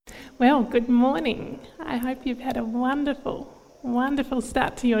Well, good morning. I hope you've had a wonderful, wonderful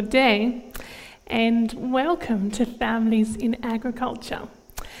start to your day, and welcome to Families in Agriculture.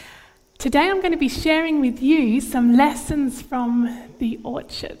 Today I'm going to be sharing with you some lessons from the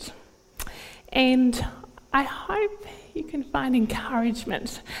orchard, and I hope you can find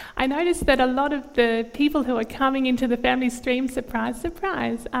encouragement. I noticed that a lot of the people who are coming into the family stream, surprise,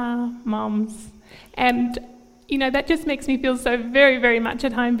 surprise, are moms, and you know, that just makes me feel so very, very much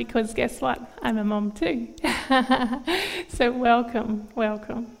at home because guess what? I'm a mom too. So welcome,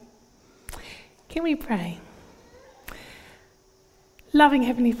 welcome. Can we pray? Loving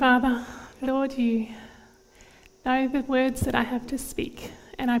Heavenly Father, Lord, you know the words that I have to speak,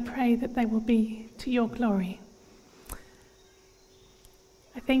 and I pray that they will be to your glory.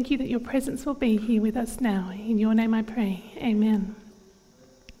 I thank you that your presence will be here with us now. In your name I pray. Amen.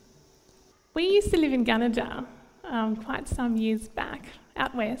 We used to live in Gunnedah quite some years back,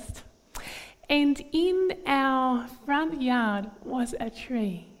 out west, and in our front yard was a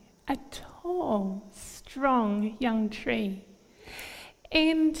tree, a tall, strong young tree,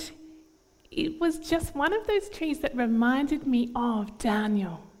 and it was just one of those trees that reminded me of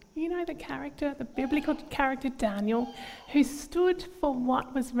Daniel. You know the character, the biblical character Daniel, who stood for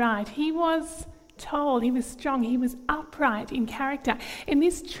what was right. He was tall, he was strong, he was upright in character, and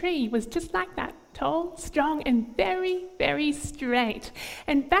this tree was just like that. Tall, strong, and very, very straight.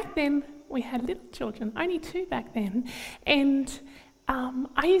 And back then, we had little children, only 2 back then. And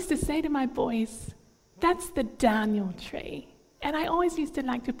I used to say to my boys, that's the Daniel tree. And I always used to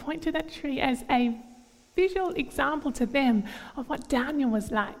like to point to that tree as a visual example to them of what Daniel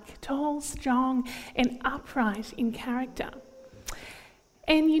was like. Tall, strong, and upright in character.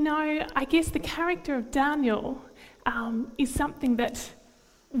 And you know, I guess the character of Daniel is something that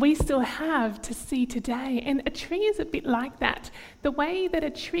we still have to see today. And a tree is a bit like that. The way that a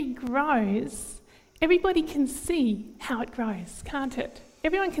tree grows, everybody can see how it grows, can't it?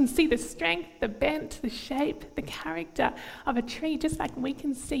 Everyone can see the strength, the bent, the shape, the character of a tree, just like we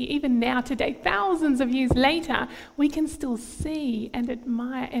can see even now today, thousands of years later, we can still see and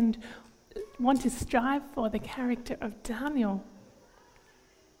admire and want to strive for the character of Daniel.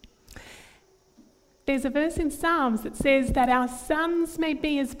 There's a verse in Psalms that says that our sons may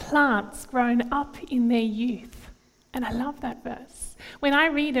be as plants grown up in their youth. And I love that verse. When I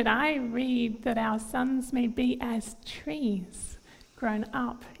read it, I read that our sons may be as trees grown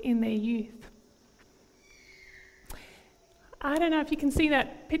up in their youth. I don't know if you can see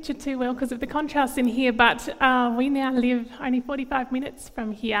that picture too well because of the contrast in here, but we now live only 45 minutes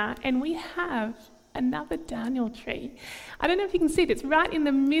from here, and we have another Daniel tree. I don't know if you can see it. It's right in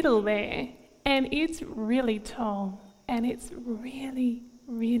the middle there. And it's really tall, and it's really,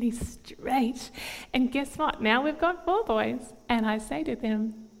 really straight. And guess what? Now we've got 4 boys, and I say to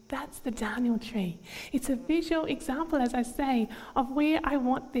them, that's the Daniel tree. It's a visual example, as I say, of where I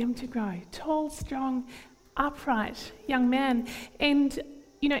want them to grow. Tall, strong, upright young man. And,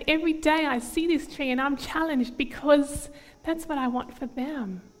 you know, every day I see this tree, and I'm challenged because that's what I want for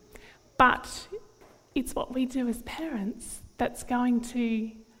them. But it's what we do as parents that's going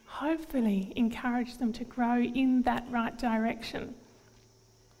to hopefully encourage them to grow in that right direction.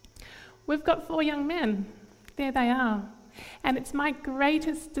 We've got 4 young men. There they are. And it's my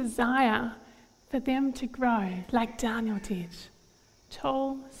greatest desire for them to grow like Daniel did.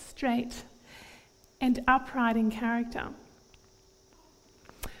 Tall, straight, and upright in character.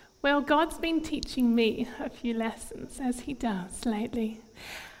 Well, God's been teaching me a few lessons, as he does lately.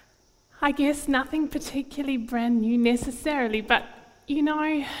 I guess nothing particularly brand new necessarily, but you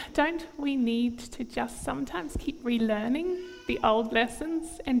know, don't we need to just sometimes keep relearning the old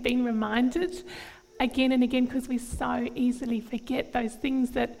lessons and being reminded again and again, because we so easily forget those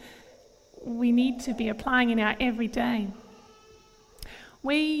things that we need to be applying in our everyday.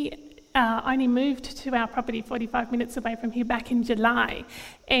 We only moved to our property 45 minutes away from here back in July,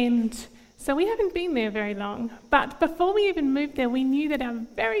 and so we haven't been there very long. But before we even moved there, we knew that our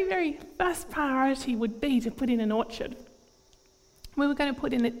very, very first priority would be to put in an orchard. We were going to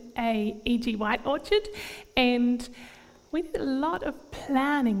put in a E.G. White orchard, and we did a lot of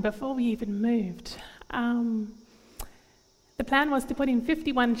planning before we even moved. The plan was to put in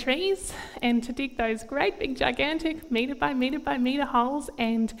 51 trees and to dig those great big gigantic metre by metre by metre holes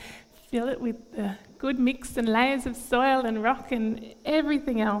and fill it with the good mix and layers of soil and rock and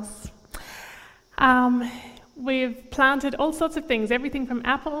everything else. We've planted all sorts of things, everything from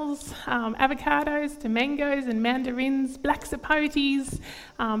apples, avocados to mangoes and mandarins, black sapotes,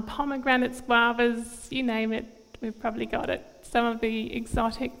 pomegranates, guavas, you name it, we've probably got it. Some of the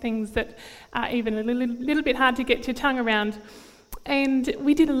exotic things that are even a little bit hard to get your tongue around. And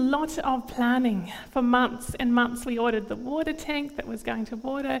we did a lot of planning for months and months. We ordered the water tank that was going to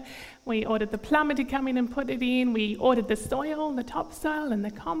water. We ordered the plumber to come in and put it in. We ordered the soil, the topsoil and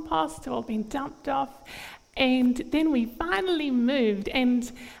the compost to all been dumped off. And then we finally moved.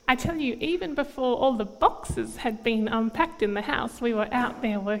 And I tell you, even before all the boxes had been unpacked in the house, we were out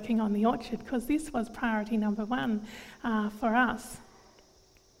there working on the orchard because this was priority number one for us.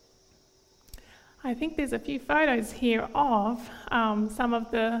 I think there's a few photos here of some of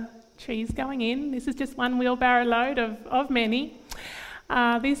the trees going in. This is just one wheelbarrow load of many.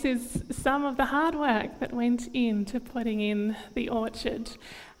 This is some of the hard work that went into putting in the orchard.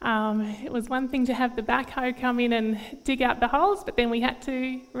 It was one thing to have the backhoe come in and dig out the holes, but then we had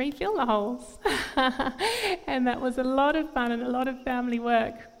to refill the holes. And that was a lot of fun and a lot of family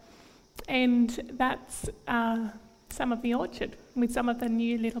work. And that's some of the orchard with some of the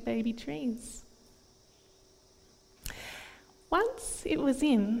new little baby trees. Once it was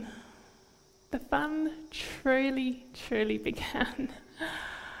in, the fun truly, truly began.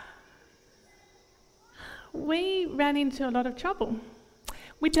 We ran into a lot of trouble.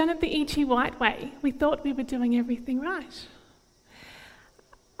 We'd done it the Ichi White way. We thought we were doing everything right.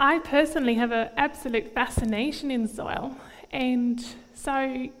 I personally have an absolute fascination in soil, and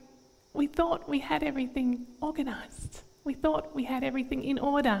so we thought we had everything organised. We thought we had everything in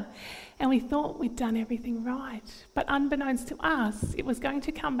order, and we thought we'd done everything right. But unbeknownst to us, it was going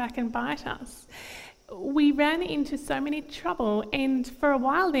to come back and bite us. We ran into so many trouble, and for a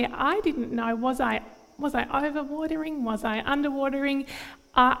while there, I didn't know, was I overwatering? Was I underwatering?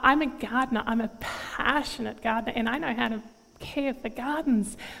 I'm a gardener. I'm a passionate gardener, and I know how to care for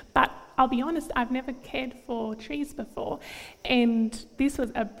gardens. But I'll be honest, I've never cared for trees before, and this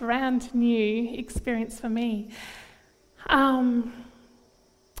was a brand new experience for me.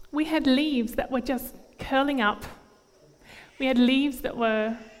 We had leaves that were just curling up. We had leaves that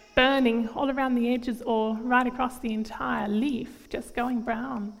were burning all around the edges or right across the entire leaf, just going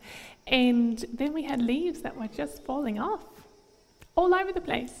brown. And then we had leaves that were just falling off all over the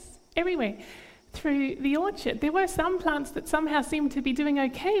place, everywhere, through the orchard. There were some plants that somehow seemed to be doing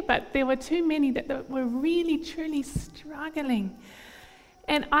okay, but there were too many that were really, truly struggling.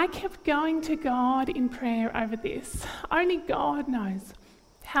 And I kept going to God in prayer over this. Only God knows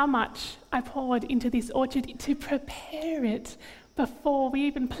how much I poured into this orchard to prepare it before we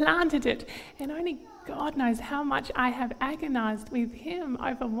even planted it. And only God knows how much I have agonized with Him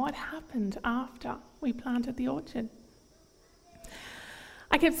over what happened after we planted the orchard.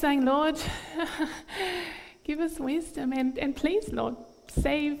 I kept saying, Lord, give us wisdom, and please, Lord,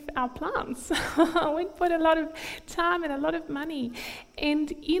 save our plants. We put a lot of time and a lot of money.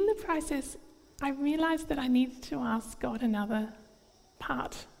 And in the process, I realized that I needed to ask God another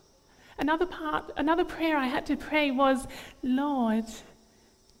part. Another prayer I had to pray was, Lord,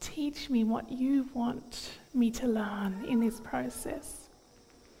 teach me what you want me to learn in this process.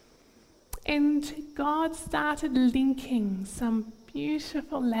 And God started linking some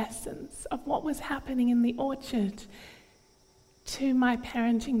beautiful lessons of what was happening in the orchard to my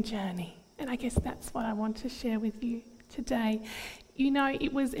parenting journey. And I guess that's what I want to share with you today. You know,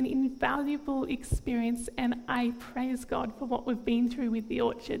 it was an invaluable experience, and I praise God for what we've been through with the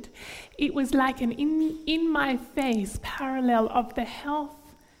orchard. It was like an in-my-face parallel of the health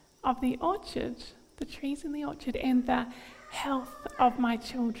of the orchard, the trees in the orchard, and the health of my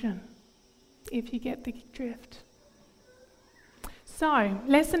children, if you get the drift. So,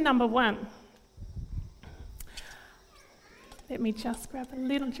 lesson number 1. Let me just grab a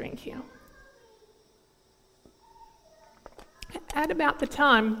little drink here. At about the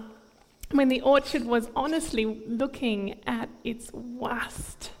time when the orchard was honestly looking at its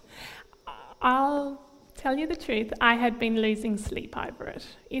worst, I'll tell you the truth, I had been losing sleep over it.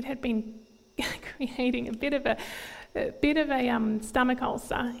 It had been creating a bit of a stomach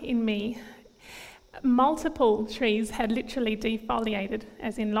ulcer in me. Multiple trees had literally defoliated,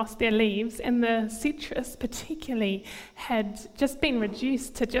 as in lost their leaves, and the citrus particularly had just been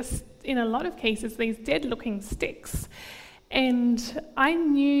reduced to just, in a lot of cases, these dead-looking sticks. And I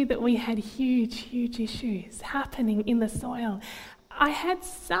knew that we had huge, huge issues happening in the soil. I had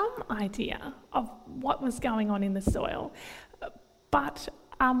some idea of what was going on in the soil, but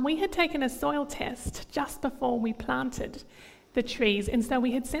we had taken a soil test just before we planted the trees, and so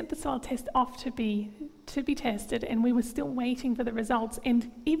we had sent the soil test off to be tested, and we were still waiting for the results.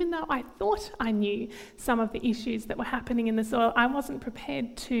 And even though I thought I knew some of the issues that were happening in the soil, I wasn't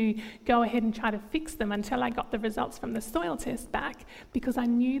prepared to go ahead and try to fix them until I got the results from the soil test back, because I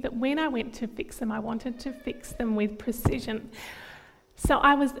knew that when I went to fix them, I wanted to fix them with precision. So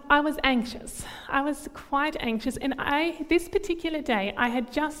I was anxious. I was quite anxious, and this particular day I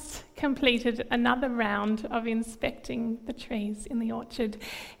had just completed another round of inspecting the trees in the orchard,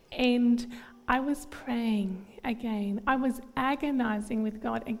 and I was praying again. I was agonizing with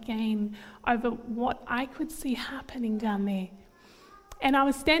God again over what I could see happening down there. And I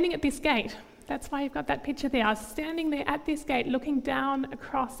was standing at this gate. That's why you've got that picture there. I was standing there at this gate, looking down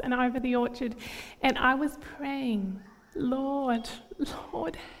across and over the orchard, and I was praying, Lord,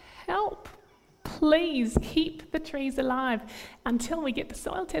 help. Please keep the trees alive until we get the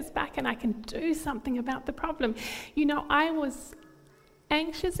soil test back and I can do something about the problem. You know, I was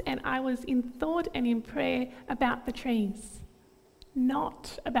anxious and I was in thought and in prayer about the trees,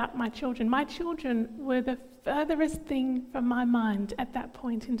 not about my children. My children were the furthest thing from my mind at that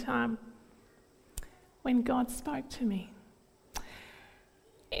point in time when God spoke to me.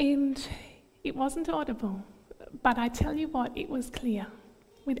 And it wasn't audible, but I tell you what, it was clear.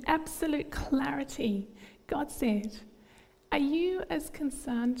 With absolute clarity, God said, are you as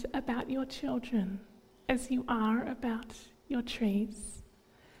concerned about your children as you are about your trees?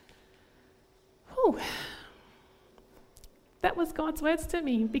 Whew. That was God's words to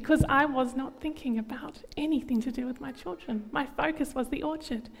me, because I was not thinking about anything to do with my children. My focus was the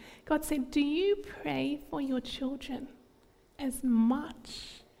orchard. God said, do you pray for your children as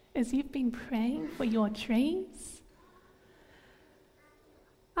much as you've been praying for your trees?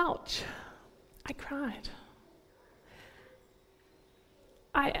 Ouch. I cried.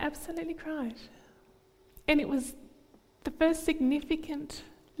 I absolutely cried. And it was the first significant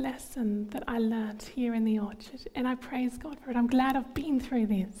lesson that I learned here in the orchard, and I praise God for it. I'm glad I've been through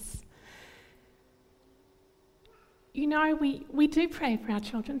this. You know, we do pray for our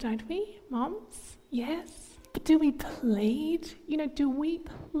children, don't we, moms? Yes. But do we plead? You know, do we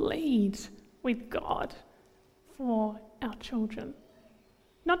plead with God for our children?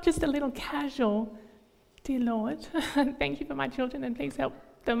 Not just a little casual, dear Lord, thank you for my children and please help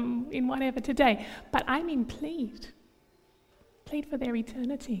them in whatever today. But I mean plead. Plead for their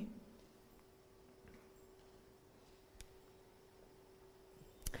eternity.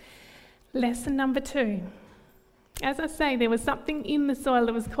 Lesson number 2. As I say, there was something in the soil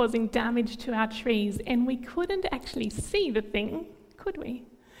that was causing damage to our trees, and we couldn't actually see the thing, could we?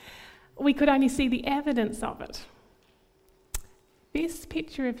 We could only see the evidence of it. This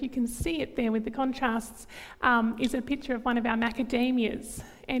picture, if you can see it there with the contrasts, is a picture of one of our macadamias.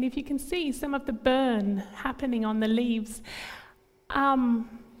 And if you can see some of the burn happening on the leaves, I'll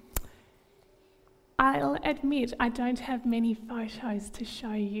admit I don't have many photos to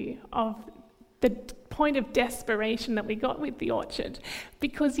show you of the point of desperation that we got with the orchard.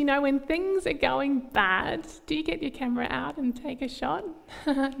 Because, you know, when things are going bad, do you get your camera out and take a shot?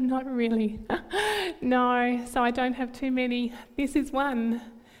 Not really. No, so I don't have too many. This is one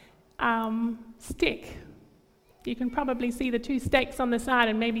stick. You can probably see the 2 stakes on the side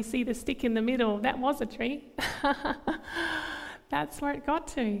and maybe see the stick in the middle. That was a tree. That's where it got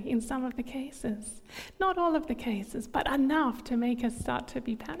to in some of the cases. Not all of the cases, but enough to make us start to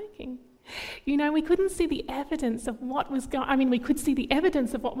be panicking. You know, we couldn't see the evidence of what was going on. I mean, we could see the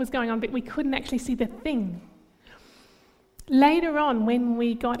evidence of what was going on, but we couldn't actually see the thing. Later on, when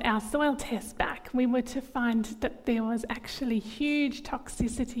we got our soil test back, we were to find that there was actually huge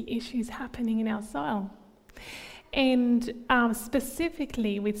toxicity issues happening in our soil. And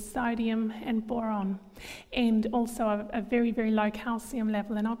specifically with sodium and boron, and also a very, very low calcium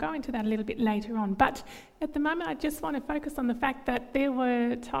level, and I'll go into that a little bit later on. But at the moment, I just want to focus on the fact that there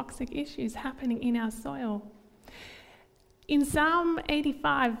were toxic issues happening in our soil. In Psalm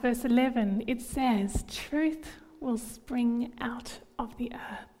 85, verse 11, it says, truth will spring out of the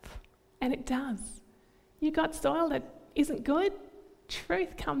earth. And it does. You got soil that isn't good,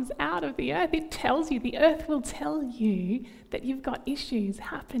 truth comes out of the earth. It tells you, the earth will tell you that you've got issues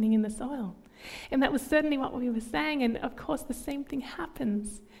happening in the soil. And that was certainly what we were saying. And of course, the same thing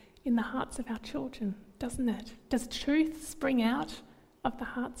happens in the hearts of our children, doesn't it? Does truth spring out of the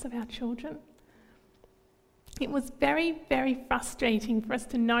hearts of our children? It was very, very frustrating for us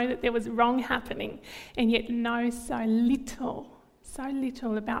to know that there was wrong happening and yet know so little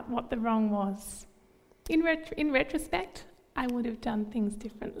about what the wrong was. In retrospect, I would have done things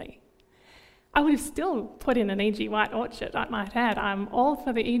differently. I would have still put in an E.G. White orchard, I might add. I'm all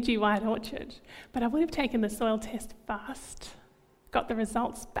for the E.G. White orchard. But I would have taken the soil test first, got the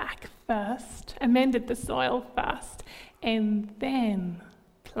results back first, amended the soil first, and then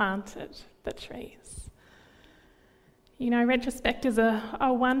planted the trees. You know, retrospect is a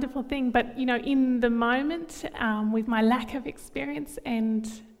wonderful thing, but, you know, in the moment, with my lack of experience and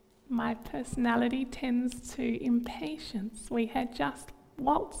My personality tends to impatience. We had just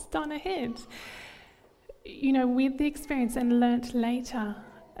waltzed on ahead, with the experience, and learnt later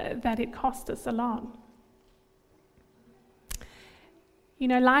that it cost us a lot.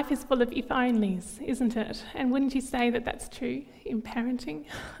 Life is full of if-onlys, isn't it? And wouldn't you say that that's true in parenting?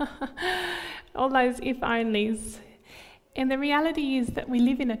 All those if-onlys. And the reality is that we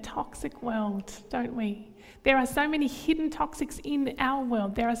live in a toxic world, don't we? There are so many hidden toxics in our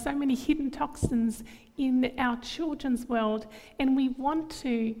world. There are so many hidden toxins in our children's world, and we want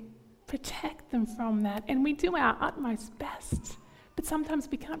to protect them from that. And we do our utmost best. But sometimes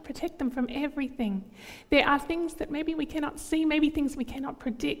we can't protect them from everything. There are things that maybe we cannot see, maybe things we cannot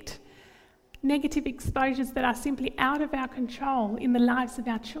predict. Negative exposures that are simply out of our control in the lives of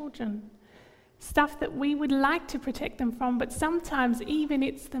our children. Stuff that we would like to protect them from, but sometimes even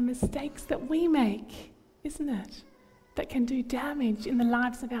it's the mistakes that we make, isn't it, that can do damage in the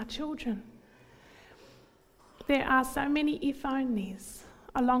lives of our children. There are so many if-onlys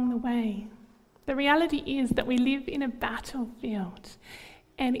along the way. The reality is that we live in a battlefield,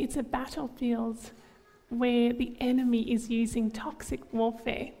 and it's a battlefield where the enemy is using toxic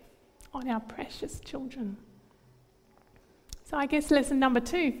warfare on our precious children. So I guess lesson number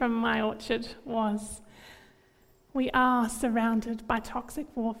 2 from my orchard was, we are surrounded by toxic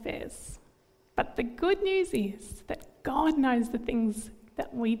warfares. But the good news is that God knows the things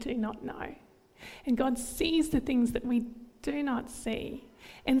that we do not know. And God sees the things that we do not see.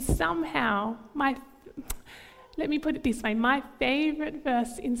 And somehow, let me put it this way, my favourite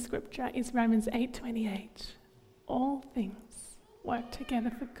verse in Scripture is Romans 8:28. All things work together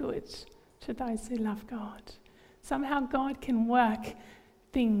for good to those who love God. Somehow God can work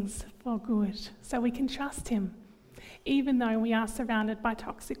things for good, so we can trust him, even though we are surrounded by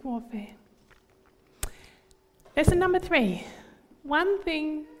toxic warfare. Lesson number 3. One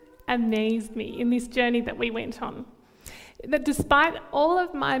thing amazed me in this journey that we went on. That despite all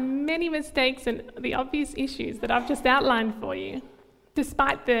of my many mistakes and the obvious issues that I've just outlined for you,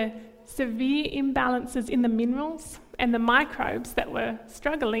 despite the severe imbalances in the minerals and the microbes that were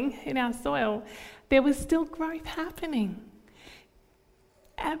struggling in our soil, there was still growth happening.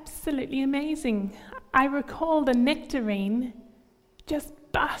 Absolutely amazing. I recall the nectarine just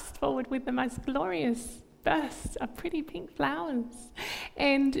burst forward with the most glorious burst of pretty pink flowers.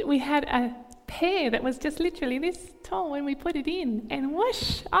 And we had a pear that was just literally this tall when we put it in, and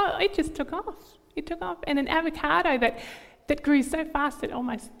whoosh, it just took off. It took off. And an avocado that grew so fast it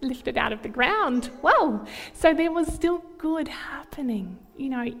almost lifted out of the ground. Whoa! So there was still good happening,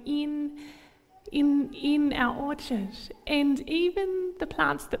 in our orchard. And even the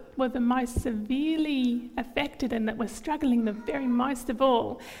plants that were the most severely affected and that were struggling the very most of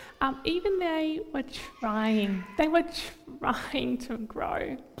all, even they were trying. They were trying to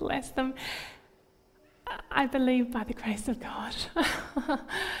grow. Bless them. I believe by the grace of God.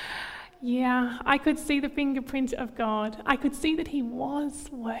 Yeah, I could see the fingerprint of God. I could see that he was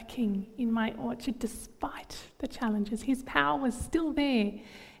working in my orchard despite the challenges. His power was still there,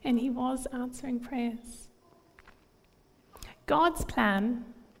 and he was answering prayers. God's plan,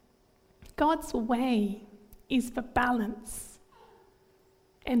 God's way is for balance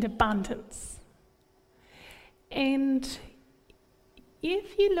and abundance. And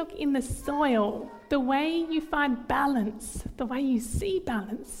if you look in the soil, the way you find balance, the way you see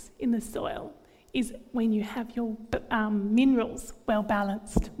balance in the soil is when you have your minerals well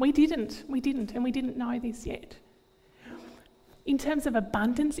balanced. We didn't, and we didn't know this yet. In terms of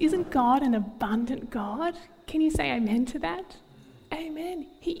abundance, isn't God an abundant God? Can you say amen to that? Amen.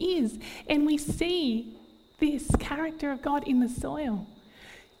 He is. And we see this character of God in the soil.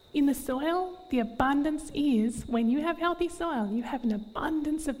 In the soil, the abundance is, when you have healthy soil, you have an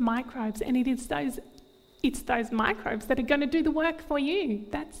abundance of microbes, and it's those microbes that are going to do the work for you.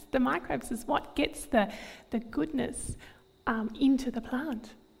 That's the microbes is what gets the goodness into the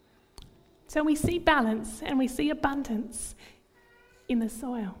plant. So we see balance and we see abundance in the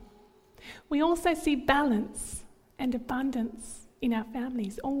soil. We also see balance and abundance in our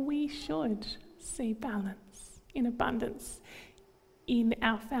families, or we should see balance in abundance in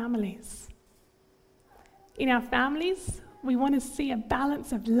our families. In our families, we want to see a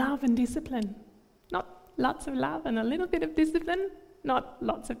balance of love and discipline. Not lots of love and a little bit of discipline, not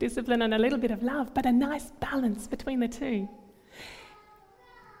lots of discipline and a little bit of love, but a nice balance between the two.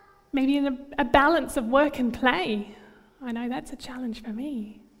 Maybe a balance of work and play. I know that's a challenge for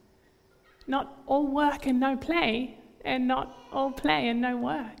me. Not all work and no play, and not all play and no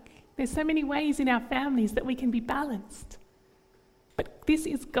work. There's so many ways in our families that we can be balanced. But this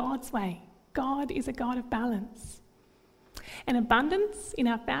is God's way. God is a God of balance. An abundance in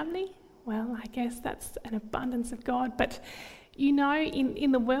our family? Well, I guess that's an abundance of God. But, in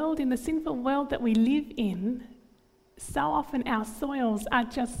the world, in the sinful world that we live in, so often our soils are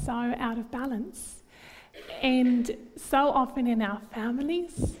just so out of balance. And so often in our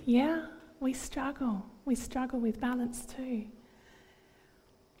families, we struggle. We struggle with balance too.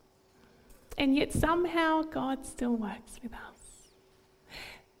 And yet somehow God still works with us.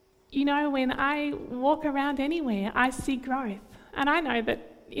 When I walk around anywhere, I see growth. And I know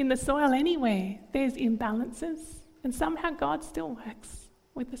that in the soil anywhere, there's imbalances. And somehow God still works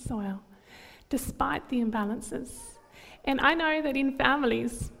with the soil, despite the imbalances. And I know that in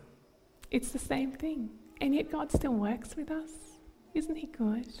families, it's the same thing. And yet God still works with us. Isn't he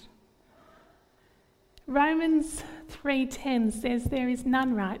good? Romans 3:10 says there is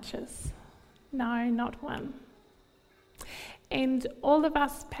none righteous. No, not one. And all of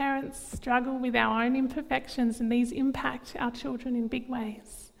us parents struggle with our own imperfections, and these impact our children in big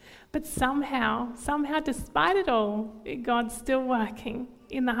ways. But somehow, despite it all, God's still working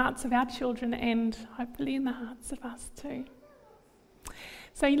in the hearts of our children and hopefully in the hearts of us too.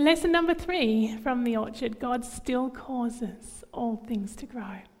 So lesson number 3 from the orchard, God still causes all things to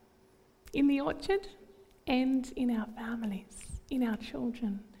grow. In the orchard and in our families, in our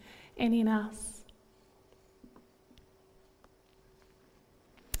children and in us.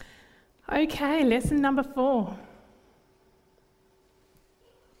 Okay, lesson number 4.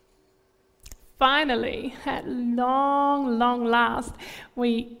 Finally, at long last,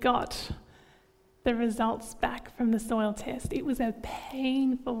 we got the results back from the soil test. It was a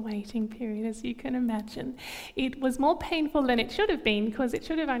painful waiting period, as you can imagine. It was more painful than it should have been, because it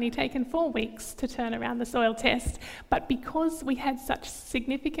should have only taken 4 weeks to turn around the soil test. But because we had such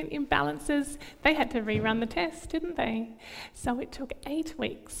significant imbalances, they had to rerun the test, didn't they? So it took 8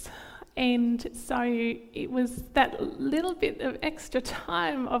 weeks. And so it was that little bit of extra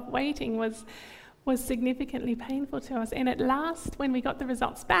time of waiting was significantly painful to us. And at last, when we got the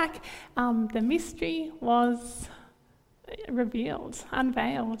results back, the mystery was revealed,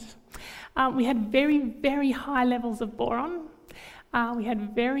 unveiled. We had very, very high levels of boron. We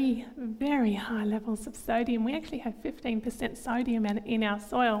had very, very high levels of sodium. We actually have 15% sodium in our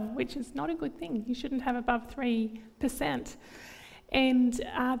soil, which is not a good thing. You shouldn't have above 3%. And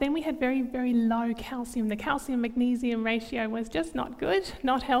then we had very, very low calcium. The calcium-magnesium ratio was just not good,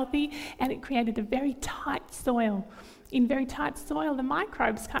 not healthy, and it created a very tight soil. In very tight soil, the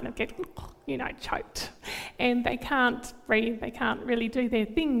microbes kind of get, choked, and they can't breathe, they can't really do their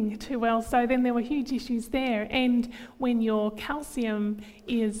thing too well, so then there were huge issues there. And when your calcium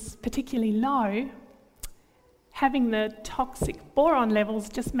is particularly low, having the toxic boron levels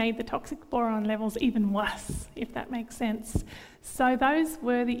just made the toxic boron levels even worse, if that makes sense. So those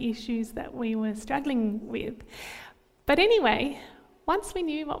were the issues that we were struggling with. But anyway, once we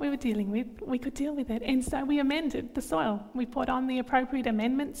knew what we were dealing with, we could deal with it. And so we amended the soil. We put on the appropriate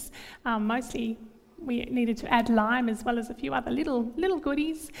amendments. Mostly we needed to add lime as well as a few other little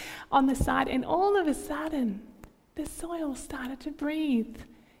goodies on the side. And all of a sudden, the soil started to breathe.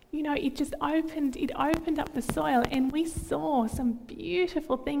 It just opened up the soil, and we saw some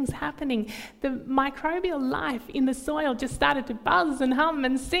beautiful things happening. The microbial life in the soil just started to buzz and hum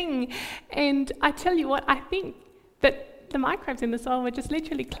and sing. And I tell you what, I think that the microbes in the soil were just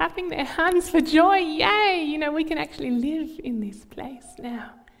literally clapping their hands for joy. Yay! We can actually live in this place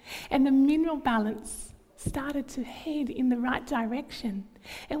now. And the mineral balance started to head in the right direction.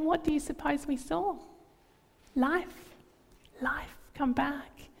 And what do you suppose we saw? Life come back.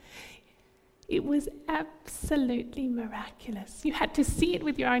 It was absolutely miraculous. You had to see it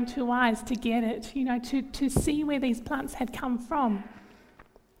with your own 2 eyes to get it, to see where these plants had come from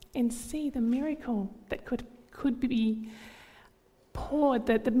and see the miracle that could be poured,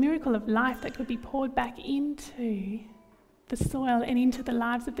 the miracle of life that could be poured back into the soil and into the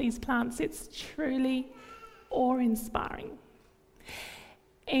lives of these plants. It's truly awe-inspiring.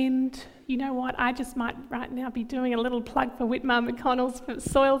 And you know what? I just might right now be doing a little plug for Whitmar McConnell's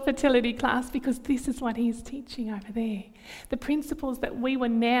soil fertility class, because this is what he's teaching over there. The principles that we were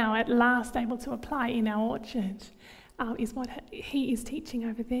now at last able to apply in our orchard is what he is teaching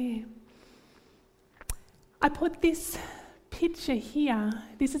over there. I put this picture here.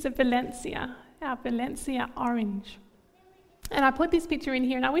 This is a Valencia, our Valencia orange. And I put this picture in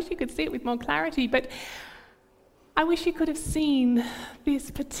here, and I wish you could see it with more clarity, but I wish you could have seen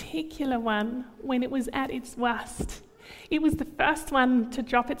this particular one when it was at its worst. It was the first one to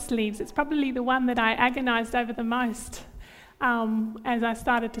drop its leaves. It's probably the one that I agonised over the most as I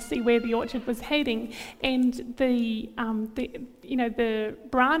started to see where the orchard was heading. And the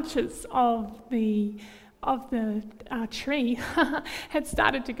branches of the the tree had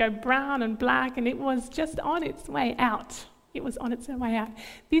started to go brown and black, and it was just on its way out. It was on its way out.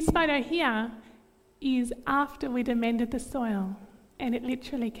 This photo here is after we'd amended the soil, and it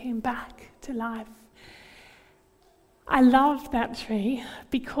literally came back to life. I love that tree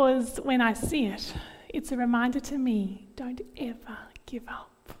because when I see it, it's a reminder to me, don't ever give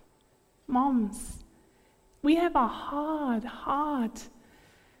up. Moms, we have a hard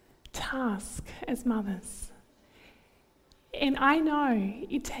task as mothers. And I know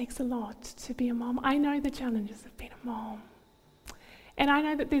it takes a lot to be a mom. I know the challenges of being a mom. And I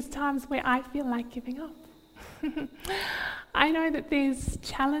know that there's times where I feel like giving up. I know that there's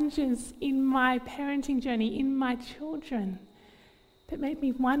challenges in my parenting journey, in my children, that make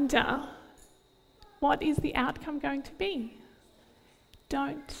me wonder, what is the outcome going to be?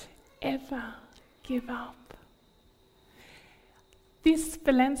 Don't ever give up. This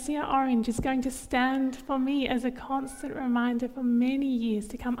Valencia orange is going to stand for me as a constant reminder for many years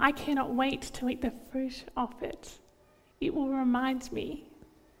to come. I cannot wait to eat the fruit of it. It will remind me,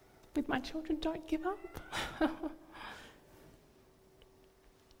 with my children, don't give up.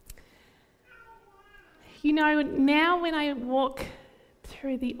 You know, now when I walk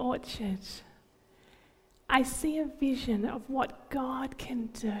through the orchard, I see a vision of what God can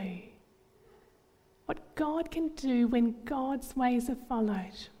do. What God can do when God's ways are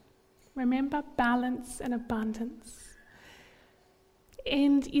followed. Remember, balance and abundance.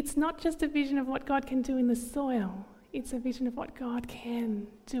 And it's not just a vision of what God can do in the soil. It's a vision of what God can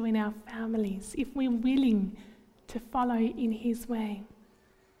do in our families if we're willing to follow in His way.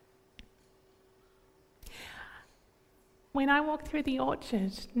 When I walk through the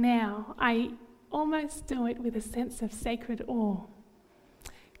orchard now, I almost do it with a sense of sacred awe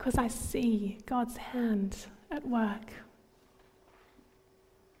because I see God's hand at work.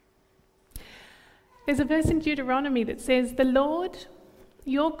 There's a verse in Deuteronomy that says, "The Lord,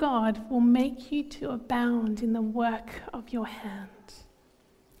 your God, will make you to abound in the work of your hand,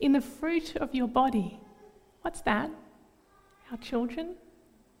 in the fruit of your body." What's that? Our children?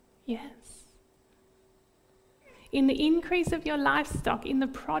 Yes. In the increase of your livestock, in the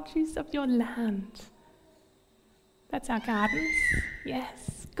produce of your land. That's our gardens.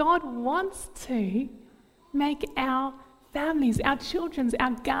 Yes. God wants to make our families, our children's,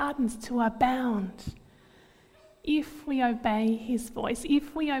 our gardens to abound if we obey His voice,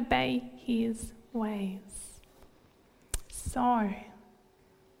 if we obey His ways. So,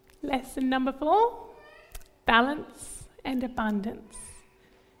 lesson number 4, balance and abundance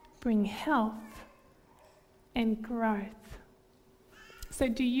bring health and growth. So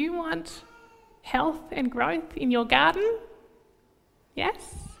do you want health and growth in your garden?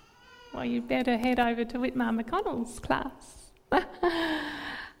 Yes? Well, you better head over to Whitmar McConnell's class.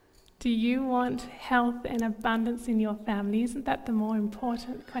 Do you want health and abundance in your family? Isn't that the more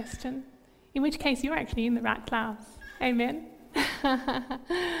important question? In which case, you're actually in the right class. Amen?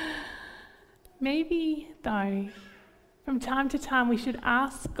 Maybe, though, from time to time we should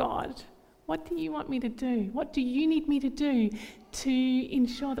ask God, what do you want me to do? What do you need me to do to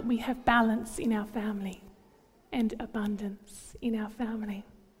ensure that we have balance in our family and abundance in our family?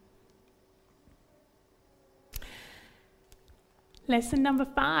 Lesson number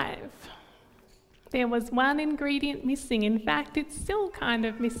 5. There was one ingredient missing. In fact, it's still kind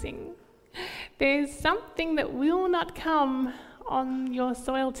of missing. There's something that will not come on your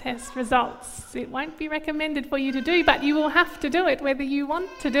soil test results. It won't be recommended for you to do, but you will have to do it whether you want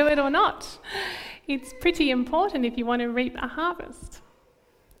to do it or not. It's pretty important if you want to reap a harvest.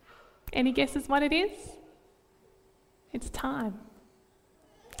 Any guesses what it is? It's time.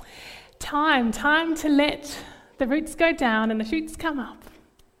 Time to let the roots go down and the shoots come up.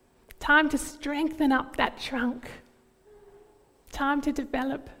 Time to strengthen up that trunk. Time to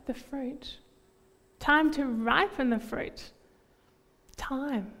develop the fruit. Time to ripen the fruit.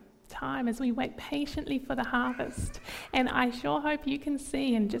 Time as we wait patiently for the harvest. And I sure hope you can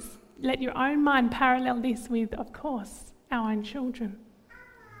see and just let your own mind parallel this with, of course, our own children.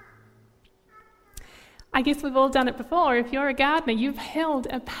 I guess we've all done it before. If you're a gardener, you've held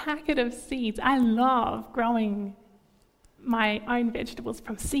a packet of seeds. I love growing my own vegetables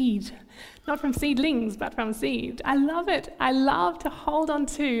from seed. Not from seedlings, but from seed. I love it. I love to hold on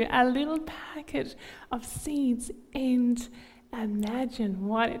to a little packet of seeds and imagine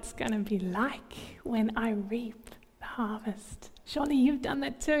what it's going to be like when I reap the harvest. Surely you've done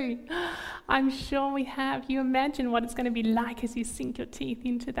that too. I'm sure we have. You imagine what it's going to be like as you sink your teeth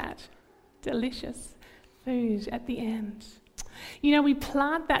into that delicious food at the end. You know, we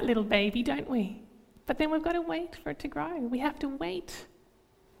plant that little baby, don't we? But then we've got to wait for it to grow. We have to wait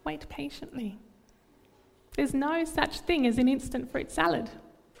patiently. There's no such thing as an instant fruit salad.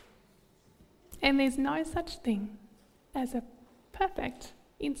 And there's no such thing as a perfect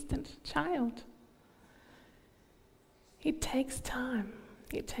instant child. It takes time.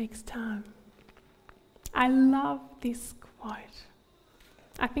 It takes time. I love this quote.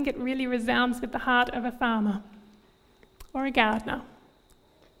 I think it really resounds with the heart of a farmer or a gardener,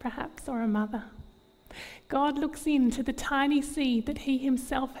 perhaps, or a mother. God looks into the tiny seed that he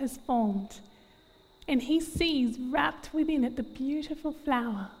himself has formed, and he sees wrapped within it the beautiful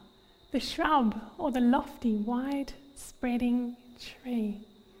flower, the shrub, or the lofty, wide-spreading tree.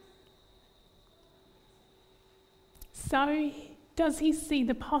 So does he see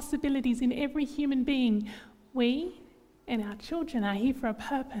the possibilities in every human being. We and our children are here for a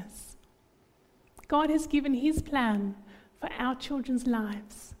purpose. God has given his plan for our children's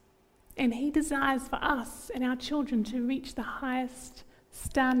lives, and he desires for us and our children to reach the highest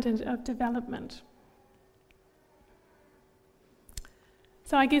standard of development.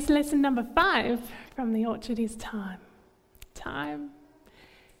 So I guess lesson number 5 from the orchard is time. Time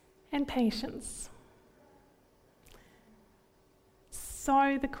and patience.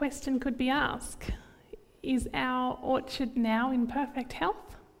 So the question could be asked, is our orchard now in perfect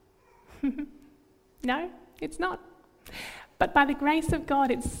health? No, it's not. But by the grace of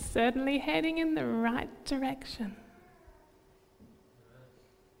God, it's certainly heading in the right direction.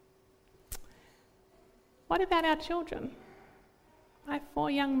 What about our children? My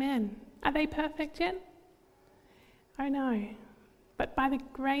 4 young men, are they perfect yet? Oh no. But by the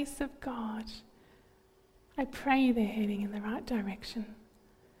grace of God, I pray they're heading in the right direction.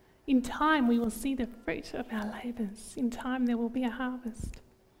 In time, we will see the fruit of our labours. In time, there will be a harvest.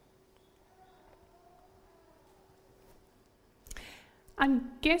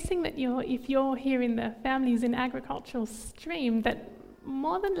 I'm guessing that if you're here in the Families in Agricultural stream, that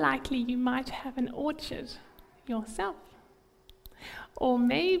more than likely you might have an orchard yourself. Or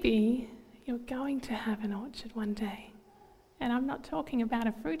maybe you're going to have an orchard one day. And I'm not talking about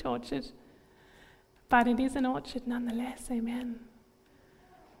a fruit orchard, but it is an orchard nonetheless, amen.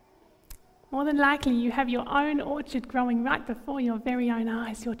 More than likely you have your own orchard growing right before your very own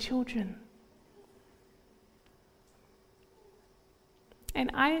eyes, your children.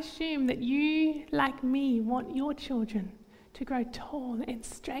 And I assume that you, like me, want your children to grow tall and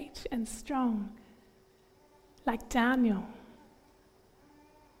straight and strong, like Daniel.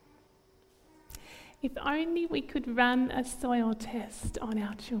 If only we could run a soil test on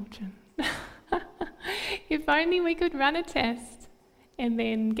our children. If only we could run a test and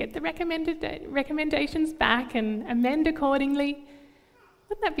then get the recommendations back and amend accordingly.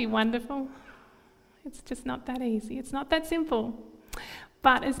 Wouldn't that be wonderful? It's just not that easy. It's not that simple.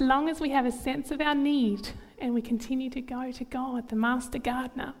 But as long as we have a sense of our need and we continue to go to God, the Master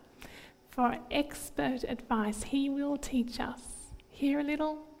Gardener, for expert advice, he will teach us here a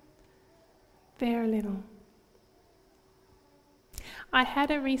little, there a little. I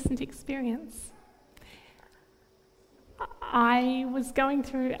had a recent experience. I was going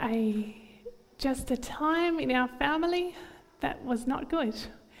through just a time in our family that was not good.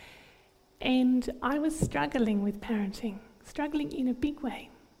 And I was struggling with parenting, struggling in a big way.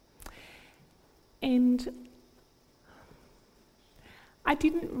 And I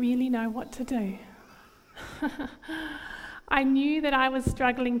didn't really know what to do. I knew that I was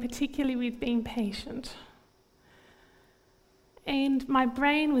struggling particularly with being patient. And my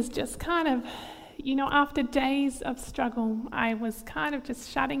brain was just kind of, after days of struggle, I was kind of just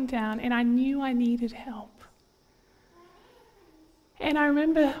shutting down, and I knew I needed help. And I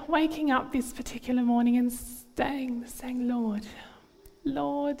remember waking up this particular morning and saying,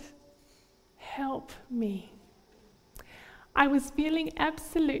 Lord, help me. I was feeling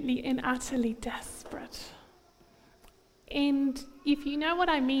absolutely and utterly desperate. And if you know what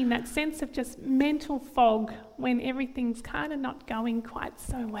I mean, that sense of just mental fog when everything's kind of not going quite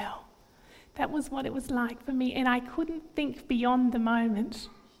so well. That was what it was like for me, and I couldn't think beyond the moment.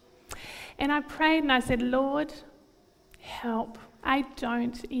 And I prayed and I said, Lord, help. I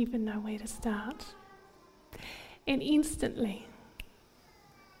don't even know where to start. And instantly,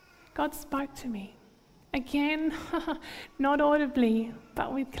 God spoke to me. Again, not audibly,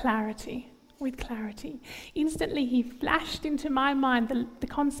 but with clarity. Instantly, he flashed into my mind the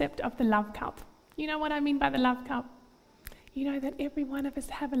concept of the love cup. You know what I mean by the love cup? You know that every one of us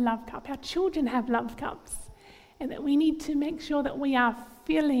have a love cup. Our children have love cups. And that we need to make sure that we are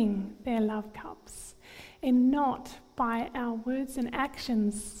filling their love cups and not by our words and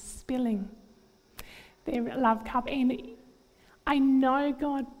actions spilling their love cup. And I know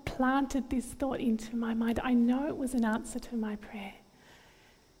God planted this thought into my mind. I know it was an answer to my prayer.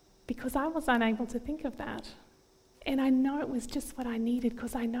 because I was unable to think of that. And I know it was just what I needed,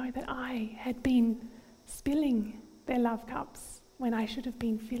 because I know that I had been spilling their love cups when I should have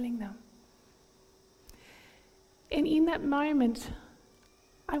been filling them. And in that moment,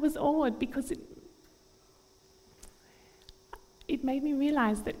 I was awed, because it made me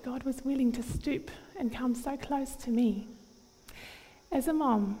realize that God was willing to stoop and come so close to me as a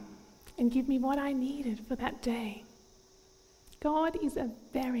mom and give me what I needed for that day. God is a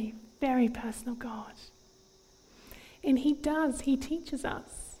very, very personal God. And he teaches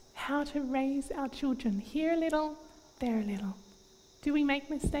us how to raise our children. Here a little, there a little. Do we make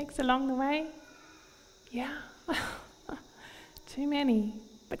mistakes along the way? Yeah, too many,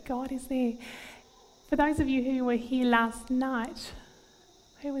 but God is there. For those of you who were here last night,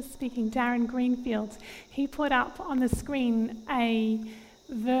 who was speaking, Darren Greenfield, he put up on the screen a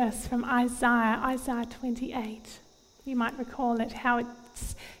verse from Isaiah 28. You might recall it,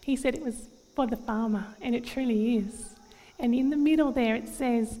 he said it was for the farmer, and it truly is. And in the middle there it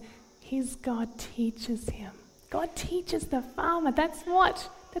says, his God teaches him. God teaches the farmer. That's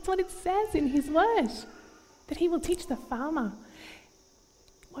what it says in his word, that he will teach the farmer.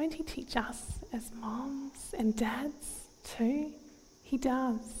 Won't he teach us as moms and dads too? He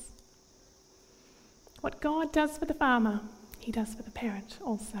does. What God does for the farmer, he does for the parent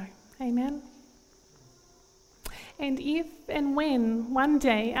also. Amen? And if and when one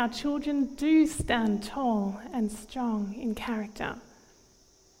day our children do stand tall and strong in character,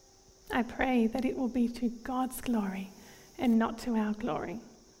 I pray that it will be to God's glory and not to our glory.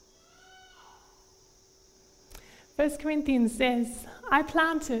 1 Corinthians says, I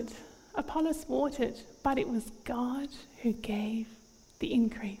planted, Apollos watered, but it was God who gave the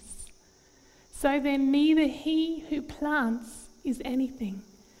increase. So then neither he who plants is anything,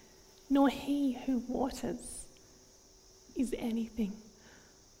 nor he who waters is anything,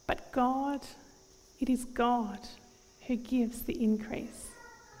 but God, it is God who gives the increase.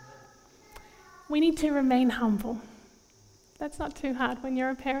 We need to remain humble. That's not too hard when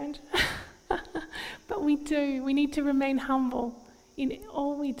you're a parent. But we need to remain humble in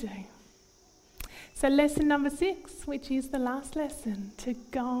all we do. So lesson number 6, which is the last lesson, to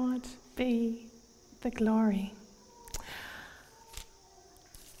God be the glory.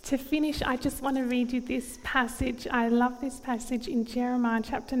 To finish, I just want to read you this passage. I love this passage in Jeremiah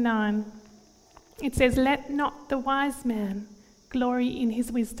chapter 9. It says, let not the wise man glory in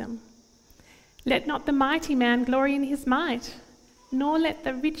his wisdom. Let not the mighty man glory in his might, nor let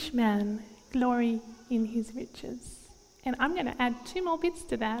the rich man glory in his riches. And I'm going to add 2 more bits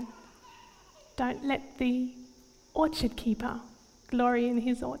to that. Don't let the orchard keeper glory in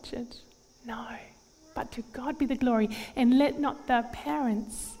his orchard. No, but to God be the glory. And let not the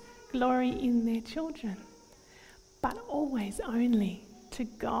parents glory in their children, but always only to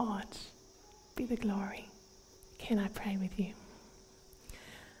God be the glory. Can I pray with you?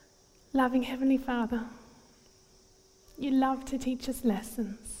 Loving Heavenly Father, you love to teach us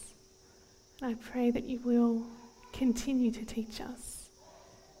lessons. And I pray that you will continue to teach us.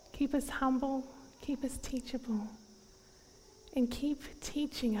 Keep us humble, keep us teachable, and keep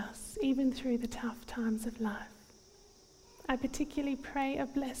teaching us even through the tough times of life. I particularly pray a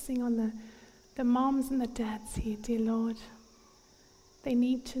blessing on the moms and the dads here, dear Lord. They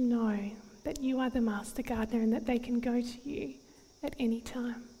need to know that you are the Master Gardener and that they can go to you at any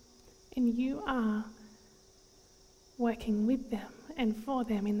time. And you are working with them and for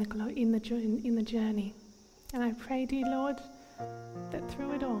them in the journey. And I pray, dear Lord, that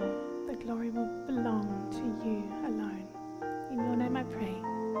through it all, the glory will belong to you alone. In your name I pray.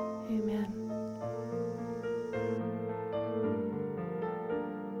 Amen.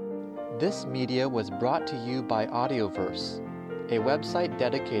 This media was brought to you by Audioverse, a website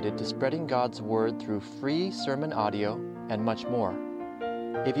dedicated to spreading God's Word through free sermon audio and much more.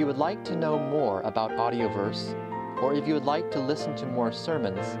 If you would like to know more about Audioverse, or if you would like to listen to more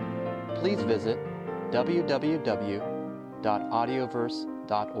sermons, please visit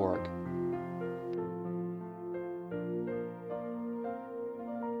www.audioverse.org.